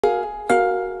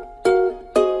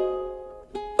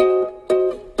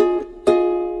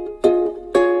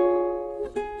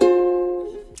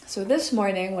So this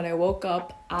morning when I woke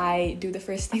up, I do the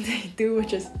first thing that I do,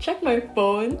 which is check my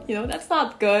phone. You know, that's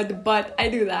not good, but I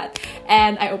do that.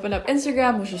 And I open up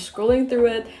Instagram, was just scrolling through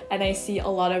it, and I see a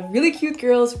lot of really cute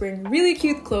girls wearing really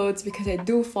cute clothes because I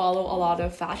do follow a lot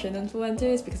of fashion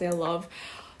influencers because I love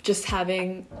just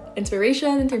having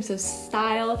inspiration in terms of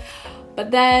style.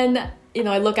 But then, you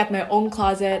know, I look at my own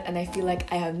closet and I feel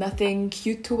like I have nothing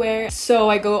cute to wear. So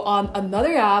I go on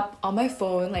another app on my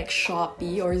phone like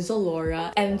Shopee or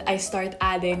Zalora and I start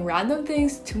adding random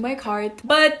things to my cart.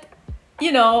 But,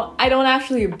 you know, I don't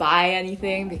actually buy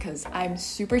anything because I'm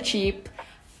super cheap.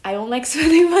 I don't like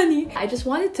spending money. I just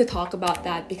wanted to talk about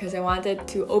that because I wanted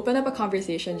to open up a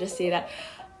conversation, just say that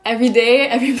every day,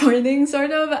 every morning,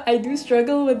 sort of, I do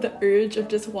struggle with the urge of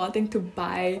just wanting to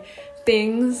buy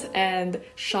things and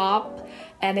shop,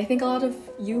 and I think a lot of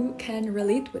you can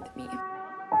relate with me.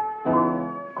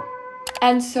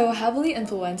 And so, heavily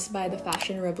influenced by the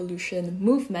fashion revolution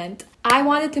movement, I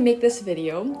wanted to make this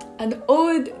video, an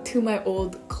ode to my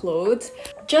old clothes,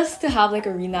 just to have like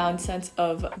a renowned sense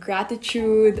of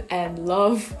gratitude and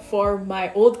love for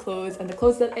my old clothes and the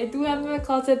clothes that I do have in my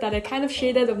closet that I kind of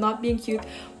shaded of not being cute,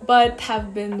 but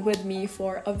have been with me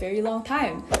for a very long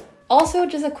time. Also,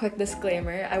 just a quick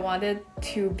disclaimer, I wanted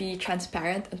to be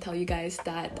transparent and tell you guys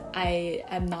that I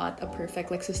am not a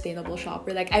perfect like sustainable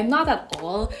shopper. Like, I'm not at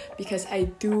all, because I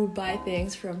do buy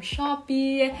things from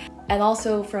Shopee and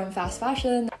also from fast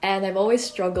fashion, and I've always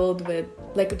struggled with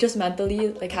like just mentally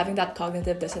like having that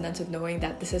cognitive dissonance of knowing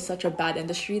that this is such a bad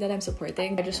industry that I'm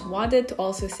supporting. I just wanted to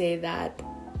also say that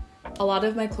a lot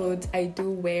of my clothes I do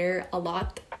wear a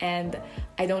lot and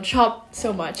I don't shop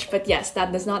so much. But yes,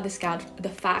 that does not discount the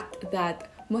fact that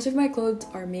most of my clothes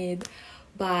are made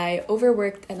by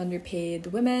overworked and underpaid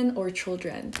women or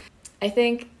children. I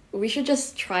think we should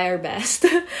just try our best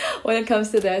when it comes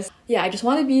to this. Yeah, I just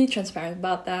want to be transparent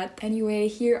about that. Anyway,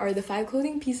 here are the 5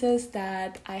 clothing pieces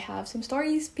that I have some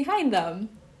stories behind them.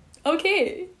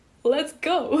 Okay, let's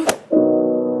go.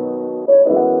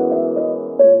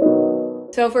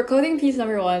 So for clothing piece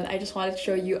number 1, I just wanted to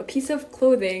show you a piece of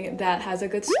clothing that has a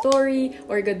good story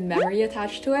or a good memory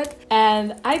attached to it.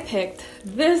 And I picked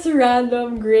this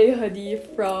random gray hoodie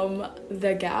from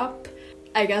The Gap.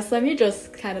 I guess let me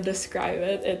just kind of describe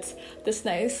it. It's this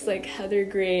nice like heather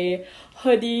gray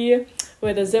hoodie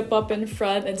with a zip up in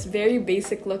front. It's very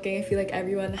basic looking. I feel like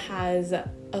everyone has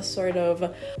a sort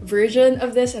of version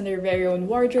of this in their very own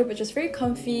wardrobe. It's just very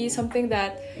comfy, something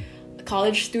that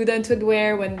college students would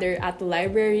wear when they're at the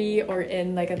library or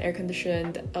in like an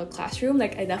air-conditioned classroom.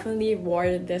 Like, I definitely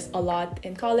wore this a lot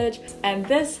in college, and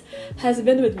this has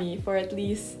been with me for at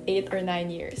least 8 or 9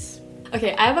 years.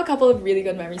 Okay, I have a couple of really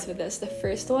good memories with this. The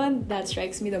first one that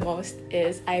strikes me the most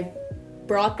is I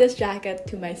brought this jacket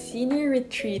to my senior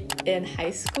retreat in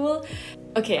high school.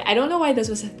 Okay, I don't know why this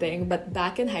was a thing, but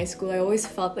back in high school, I always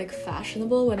felt like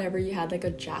fashionable whenever you had like a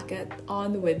jacket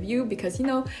on with you, because, you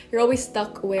know, you're always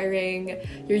stuck wearing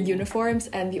your uniforms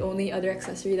and the only other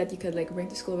accessory that you could like bring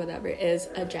to school, whatever, is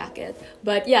a jacket.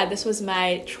 But yeah, this was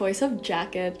my choice of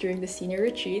jacket during the senior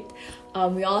retreat.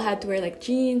 We all had to wear like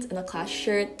jeans and a class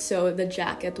shirt, so the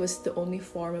jacket was the only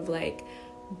form of like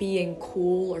being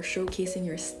cool or showcasing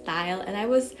your style, and I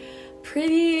was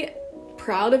pretty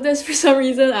proud of this for some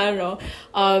reason. I don't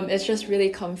know. It's just really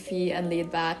comfy and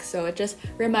laid back, so it just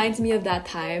reminds me of that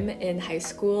time in high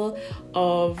school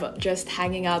of just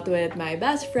hanging out with my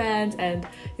best friends and,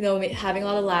 you know, having a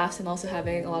lot of laughs and also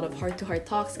having a lot of heart-to-heart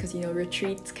talks, because, you know,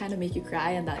 retreats kind of make you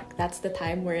cry, and that's the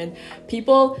time wherein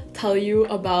people tell you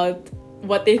about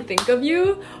what they think of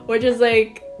you, which is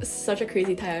like such a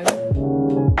crazy time.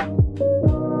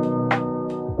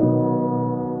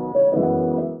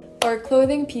 For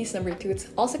clothing piece number 2, it's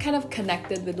also kind of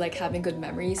connected with like having good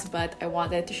memories, but I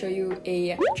wanted to show you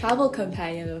a travel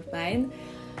companion of mine,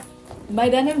 my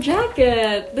denim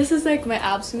jacket. This is like my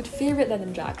absolute favorite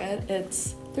denim jacket.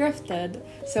 It's thrifted,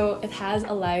 so it has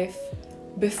a life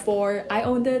before I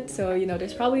owned it, so, you know,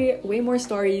 there's probably way more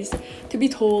stories to be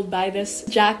told by this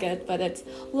jacket. But it's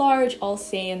large, All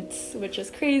Saints, which is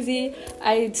crazy.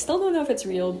 I still don't know if it's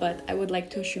real, but I would like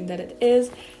to assume that it is.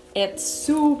 It's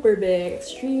super big,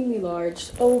 extremely large,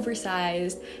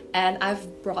 oversized, and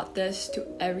I've brought this to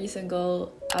every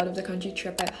single out of the country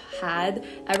trip I've had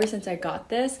ever since I got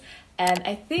this. And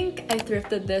I think I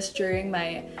thrifted this during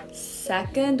my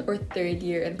 2nd or 3rd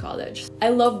year in college. I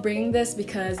love bringing this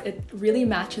because it really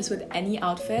matches with any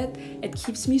outfit. It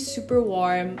keeps me super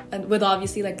warm, and with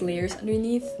obviously like layers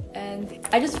underneath, and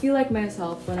I just feel like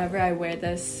myself whenever I wear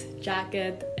this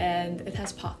jacket, and it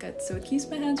has pockets, so it keeps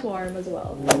my hands warm as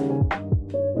well.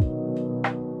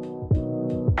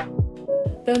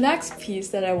 The next piece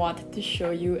that I wanted to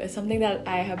show you is something that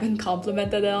I have been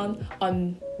complimented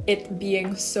on it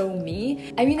being so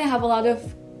me. I mean, I have a lot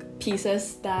of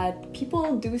pieces that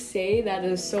people do say that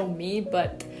is so me,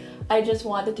 but I just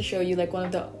wanted to show you like one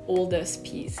of the oldest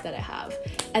piece that I have.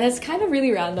 And it's kind of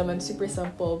really random and super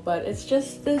simple, but it's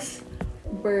just this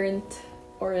burnt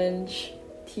orange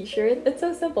t-shirt. It's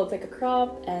so simple. It's like a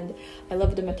crop and I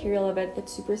love the material of it.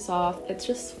 It's super soft. It's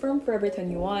just from Forever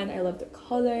 21. I love the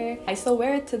color. I still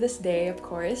wear it to this day, of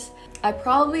course. I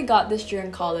probably got this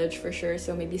during college for sure,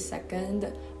 so maybe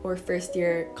second or first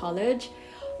year college,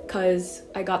 because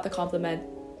I got the compliment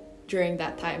during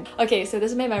that time. Okay, so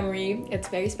this is my memory. It's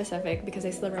very specific because I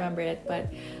still remember it, but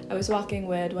I was walking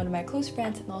with one of my close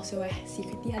friends and also I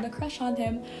secretly had a crush on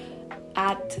him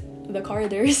at the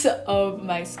corridors of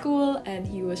my school, and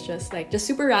he was just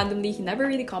super randomly, he never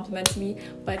really compliments me,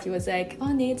 but he was like,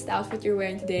 "Oh Nate, the outfit you're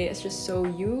wearing today is just so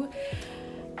you,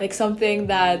 like something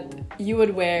that you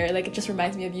would wear, like it just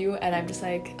reminds me of you." And I'm just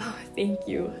like, "Oh, thank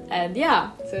you." And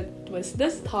yeah, so it was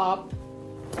this top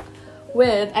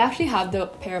with, I actually have the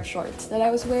pair of shorts that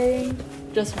I was wearing,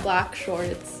 just black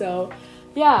shorts. So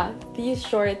yeah, these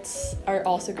shorts are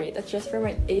also great. It's just from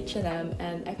H&M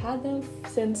and I've had them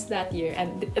since that year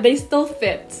and they still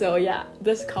fit. So yeah,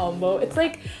 this combo, it's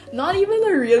like not even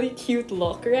a really cute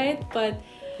look, right? But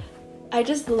I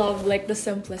just love like the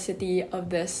simplicity of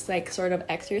this like sort of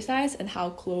exercise and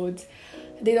how clothes,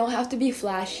 they don't have to be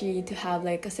flashy to have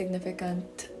like a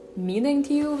significant meaning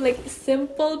to you. Like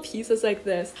simple pieces like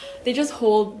this, they just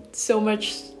hold so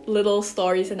much little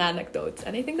stories and anecdotes,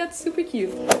 and I think that's super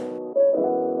cute.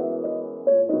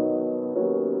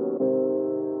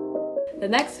 The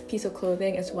next piece of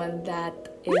clothing is one that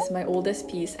is my oldest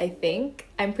piece, I think.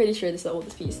 I'm pretty sure this is the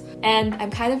oldest piece. And I'm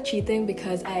kind of cheating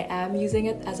because I am using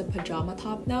it as a pajama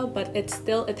top now, but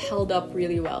it held up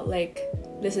really well. Like,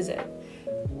 this is it.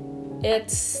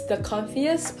 It's the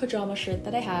comfiest pajama shirt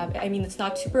that I have. I mean, it's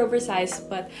not super oversized,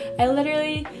 but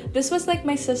this was like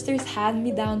my sister's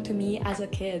hand-me-down to me as a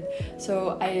kid.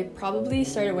 So I probably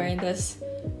started wearing this,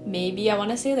 maybe I want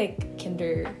to say like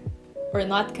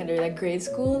like grade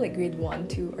school, like grade 1,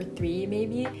 2, or 3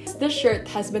 maybe. This shirt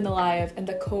has been alive in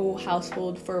the Co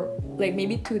household for like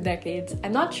maybe 2 decades.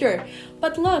 I'm not sure,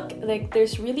 but look, like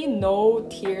there's really no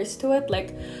tears to it.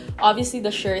 Like obviously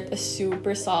the shirt is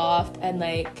super soft and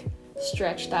like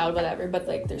stretched out, whatever, but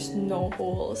like there's no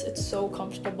holes. It's so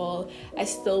comfortable. I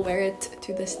still wear it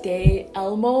to this day.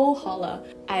 Elmo, holla.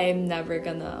 I'm never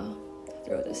gonna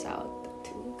throw this out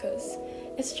too, because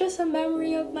it's just a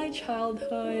memory of my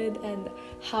childhood and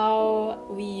how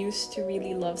we used to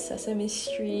really love Sesame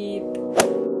Street.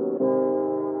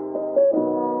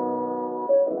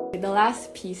 The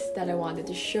last piece that I wanted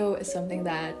to show is something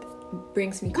that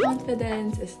brings me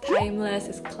confidence, is timeless,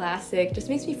 is classic, just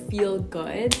makes me feel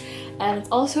good. And it's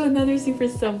also another super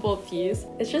simple piece.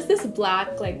 It's just this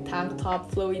black like tank top,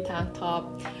 flowy tank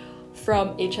top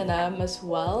from H&M as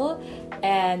well.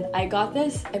 And I got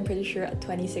this, I'm pretty sure, at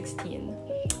 2016.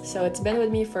 So it's been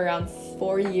with me for around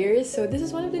 4 years. So this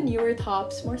is one of the newer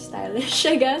tops, more stylish,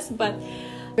 I guess. But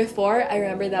before, I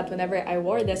remember that whenever I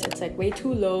wore this, it's like way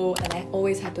too low and I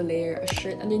always had to layer a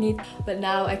shirt underneath. But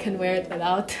now I can wear it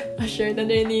without a shirt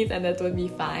underneath and that would be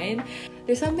fine.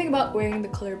 There's something about wearing the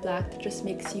color black that just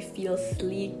makes you feel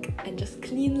sleek and just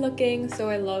clean looking. So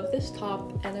I love this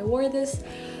top and I wore this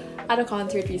at a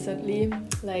concert recently,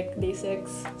 like day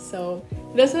 6. So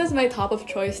this was my top of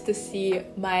choice to see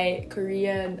my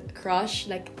Korean crush.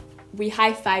 Like we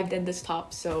high-fived in this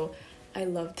top, so I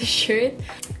love the shirt.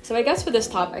 So I guess for this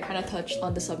top, I kind of touched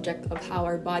on the subject of how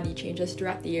our body changes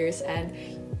throughout the years, and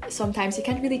sometimes you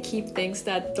can't really keep things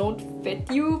that don't fit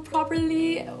you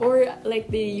properly or like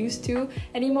they used to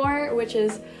anymore, which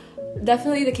is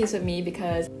definitely the case with me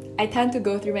because I tend to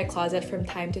go through my closet from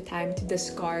time to time to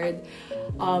discard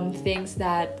things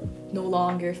that no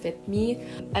longer fit me.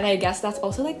 And I guess that's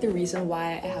also like the reason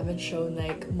why I haven't shown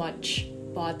like much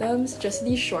bottoms, just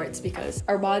these shorts, because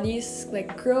our bodies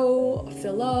like grow,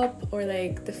 fill up, or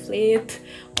like deflate,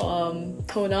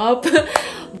 tone up.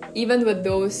 Even with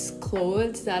those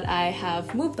clothes that I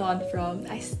have moved on from,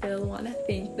 I still want to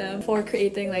thank them for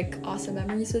creating like awesome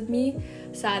memories with me.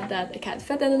 Sad that I can't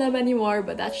fit into them anymore,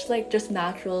 but that's like just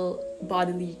natural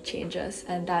bodily changes,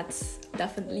 and that's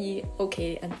definitely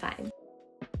okay and fine.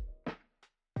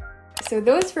 So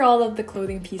those were all of the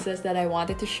clothing pieces that I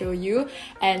wanted to show you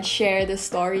and share the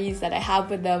stories that I have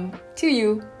with them to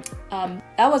you.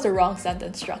 That was a wrong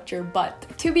sentence structure, but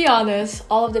to be honest,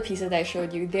 all of the pieces that I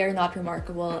showed you, they're not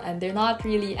remarkable and they're not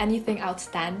really anything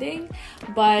outstanding,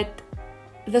 but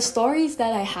the stories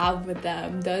that I have with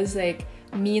them does like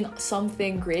mean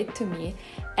something great to me.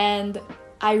 And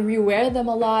I rewear them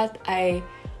a lot. I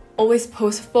always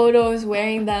post photos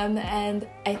wearing them, and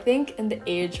I think in the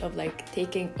age of like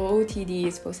taking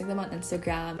OOTDs, posting them on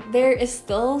Instagram, there is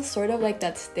still sort of like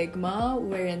that stigma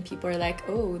wherein people are like,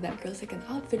 oh, that girl's like an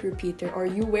outfit repeater, or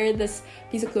you wear this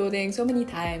piece of clothing so many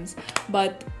times.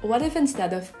 But what if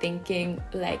instead of thinking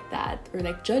like that, or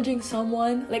like judging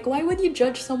someone, like why would you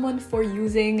judge someone for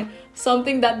using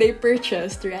something that they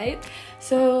purchased, right?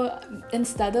 So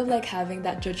instead of like having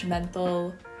that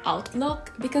judgmental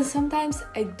outlook, because sometimes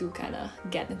I do kind of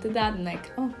get into that and like,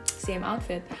 oh, same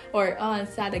outfit, or oh,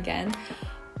 it's that again.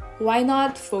 Why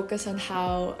not focus on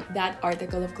how that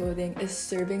article of clothing is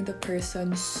serving the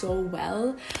person so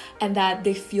well and that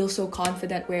they feel so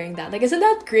confident wearing that? Like, isn't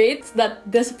that great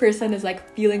that this person is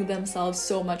like feeling themselves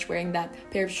so much wearing that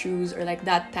pair of shoes or like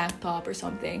that tank top or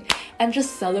something, and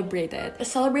just celebrate it.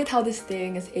 Celebrate how this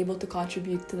thing is able to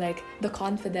contribute to like the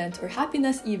confidence or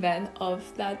happiness even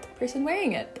of that person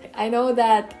wearing it. I know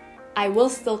that I will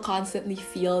still constantly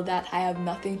feel that I have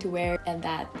nothing to wear and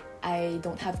that I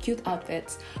don't have cute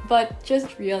outfits, but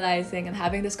just realizing and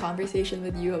having this conversation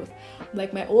with you of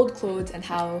like my old clothes and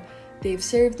how they've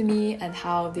served me and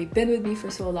how they've been with me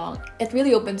for so long, it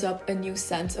really opens up a new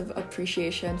sense of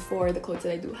appreciation for the clothes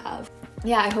that I do have.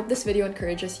 Yeah, I hope this video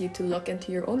encourages you to look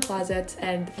into your own closets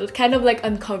and kind of like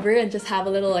uncover and just have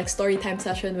a little like story time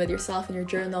session with yourself in your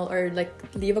journal, or like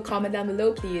leave a comment down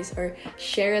below please, or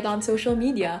share it on social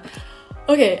media.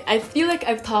 Okay, I feel like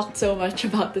I've talked so much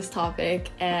about this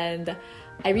topic, and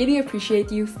I really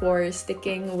appreciate you for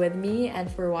sticking with me and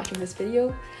for watching this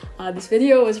video. This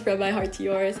video was from my heart to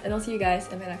yours, and I'll see you guys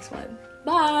in my next one.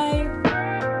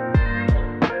 Bye!